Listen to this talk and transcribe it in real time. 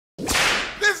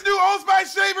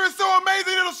Spice shaver is so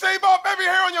amazing it'll shave off every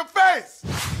hair on your face.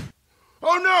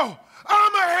 Oh no,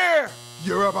 I'm a hair.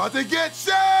 You're about to get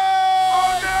shaved.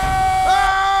 Oh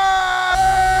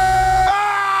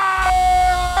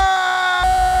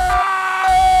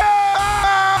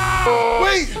no!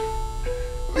 Wait,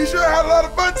 we sure had a lot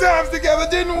of fun times together,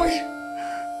 didn't we?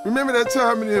 Remember that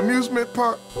time in the amusement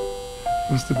park?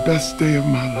 It was the best day of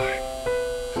my life.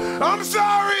 I'm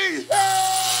sorry!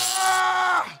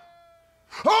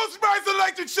 Old Spice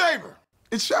electric shaver.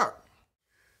 It's sharp.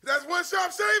 That's one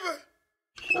sharp shaver.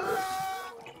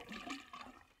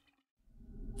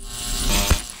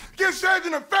 Get shaved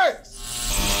in the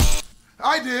face.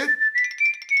 I did.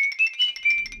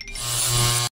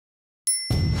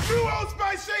 New Old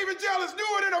Spice shaving gel is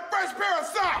newer than a fresh pair of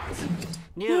socks.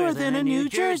 Newer than a New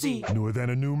Jersey. Newer than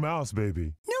a new mouse,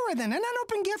 baby. Newer than an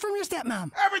unopened gift from your stepmom.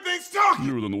 Everything's talking.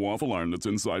 Newer than the waffle iron that's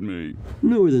inside me.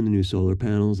 Newer than the new solar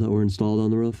panels that were installed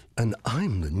on the roof. And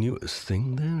I'm the newest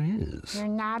thing there is. You're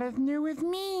not as new as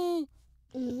me.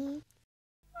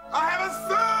 I have a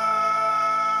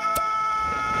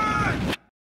son!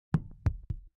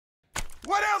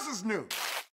 What else is new?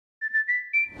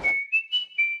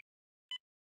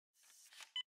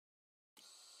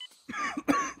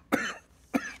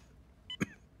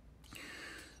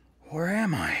 Where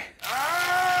am I?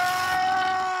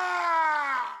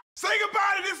 Say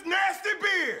goodbye to this nasty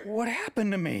beard. What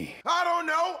happened to me? I don't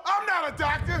know. I'm not a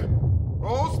doctor.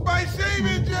 Old Spice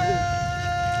shaving gel.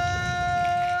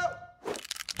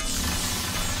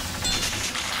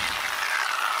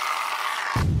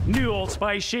 New Old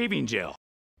Spice shaving gel.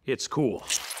 It's cool.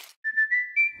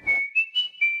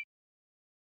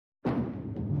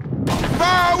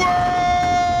 Power!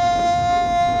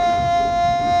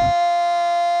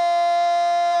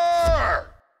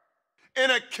 In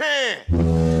a can.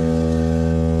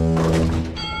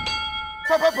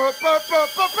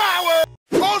 Power!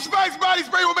 Old Spice body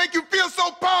spray will make you feel so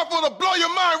powerful to blow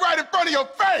your mind right in front of your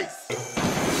face.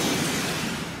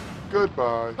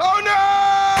 Goodbye. Oh no!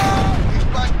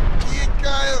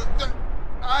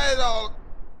 I don't.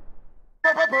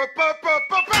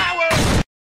 Power!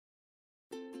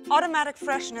 Automatic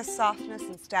freshness, softness,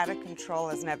 and static control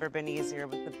has never been easier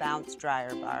with the Bounce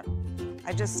dryer bar.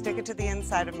 I just stick it to the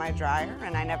inside of my dryer,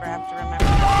 and I never have to remember.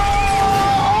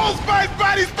 Oh! Old Spice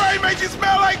body spray makes you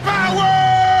smell like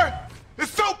power!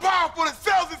 It's so powerful it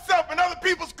sells itself in other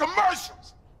people's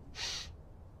commercials.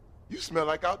 You smell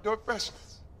like outdoor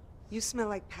freshness. You smell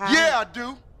like power. Yeah, I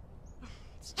do.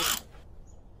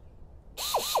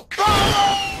 Power!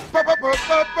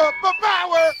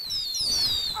 Power!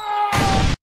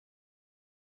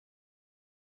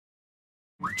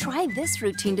 Try this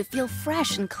routine to feel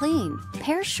fresh and clean.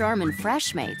 Pair Charmin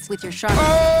Fresh Mates with your Charmin.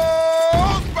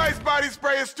 Oh, Old Spice body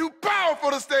spray is too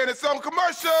powerful to stay in its own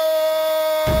commercial.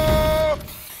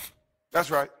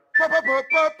 That's right. Power.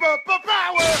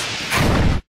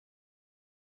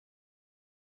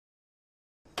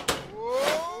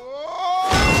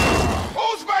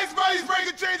 Old Spice body spray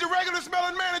can change a regular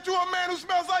smelling man into a man who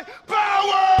smells like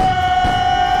power.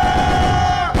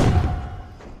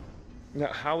 Now,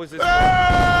 how is this?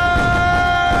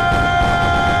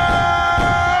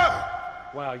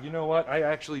 Wow, you know what? I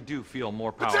actually do feel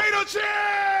more powerful. Potato chips!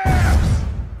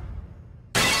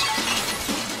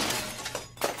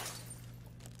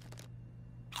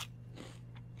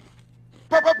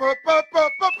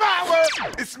 Power!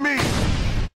 It's me.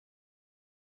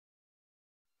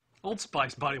 Old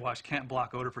Spice body wash can't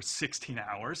block odor for 16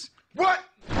 hours. What?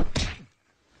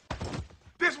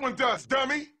 This one does,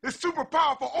 dummy. It's super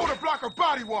powerful odor blocker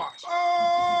body wash.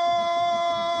 Oh!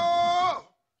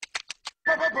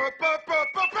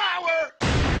 Power!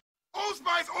 Old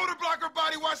Spice odor blocker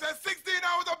body wash has 16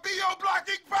 hours of BO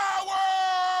blocking power!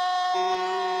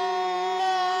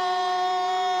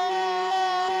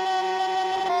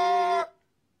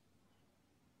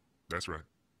 That's right.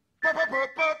 Power!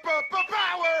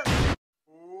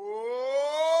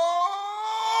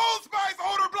 Old Spice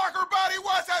odor blocker body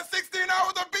wash has 16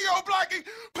 hours of BO blocking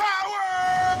power!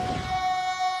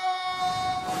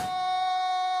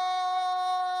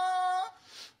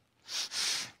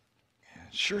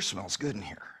 It sure smells good in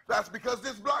here. That's because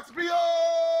this blocks BO!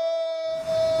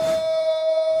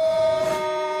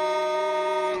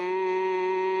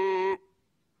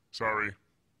 Sorry.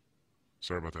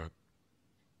 Sorry about that.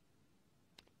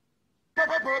 Power!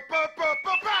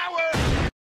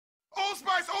 Old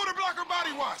Spice odor blocker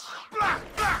body wash. Block,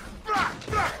 block, block,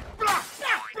 block, block,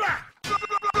 block, block,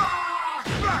 block,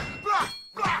 block, block,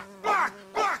 block, block,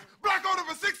 block, block odor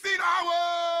for 16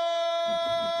 hours.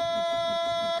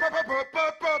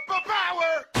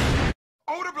 Power!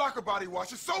 Odor blocker body wash.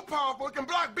 wash is so powerful it can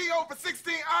block BO for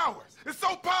 16 hours. It's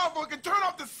so powerful it can turn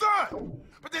off the sun.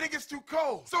 But then it gets too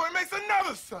cold, so it makes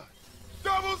another sun.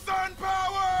 Double sun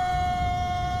power!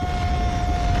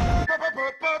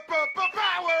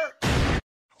 Power!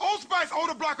 Old Spice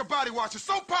Odor Blocker Body Wash is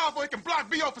so powerful it can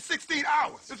block BO for 16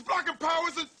 hours. Its blocking power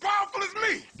is as powerful as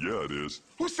me. Yeah, it is.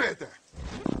 Who said that?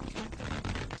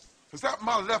 Is that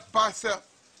my left bicep?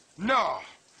 No,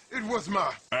 it was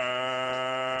my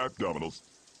Abdominals.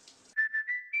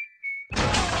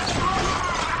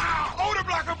 Odor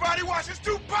Blocker Body Wash is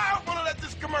too powerful to let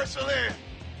this commercial in.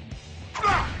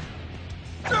 Block!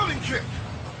 Building kick!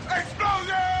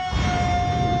 Explosion!